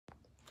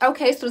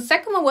Okay, so the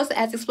second one wasn't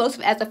as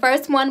explosive as the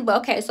first one, but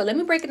okay, so let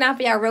me break it down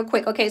for y'all real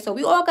quick. Okay, so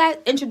we all got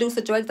introduced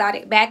to Joe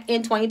Exotic back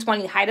in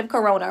 2020, height of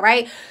Corona,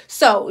 right?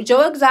 So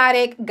Joe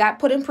Exotic got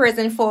put in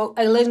prison for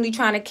allegedly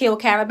trying to kill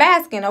Carole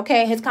Baskin,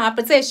 okay, his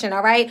competition,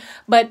 all right?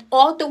 But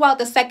all throughout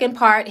the second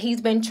part,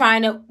 he's been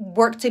trying to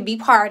work to be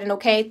pardoned,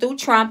 okay, through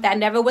Trump. That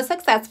never was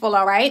successful,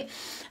 all right?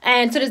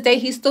 And to this day,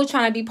 he's still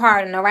trying to be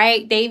pardoned, all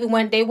right? They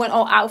went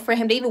all out for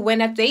him. They even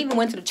went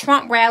to the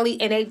Trump rally,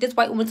 and this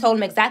white woman told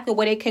him exactly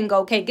where they can go.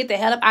 Okay, get the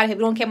hell up out of here.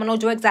 We don't care about no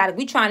Joe Exotic.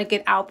 We trying to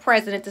get our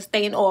president to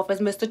stay in office,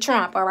 Mr.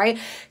 Trump, all right?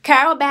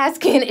 Carole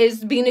Baskin is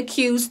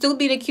still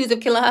being accused of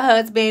killing her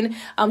husband.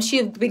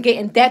 She's been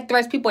getting death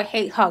threats. People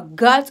hate her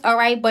guts, all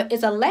right? But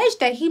it's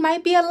alleged that he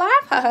might be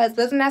alive, her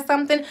husband. Isn't that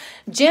something?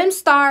 Jim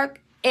Stark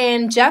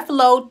and Jeff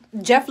Lowe,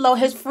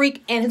 his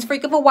freak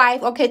of a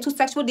wife, okay, two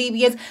sexual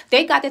deviants,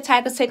 they got the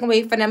tigers taken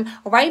away from them,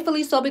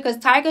 rightfully so, because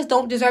tigers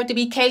don't deserve to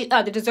be caged.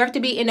 They deserve to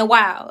be in the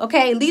wild,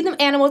 okay? Leave them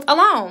animals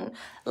alone.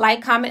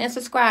 Like, comment, and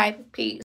subscribe. Peace.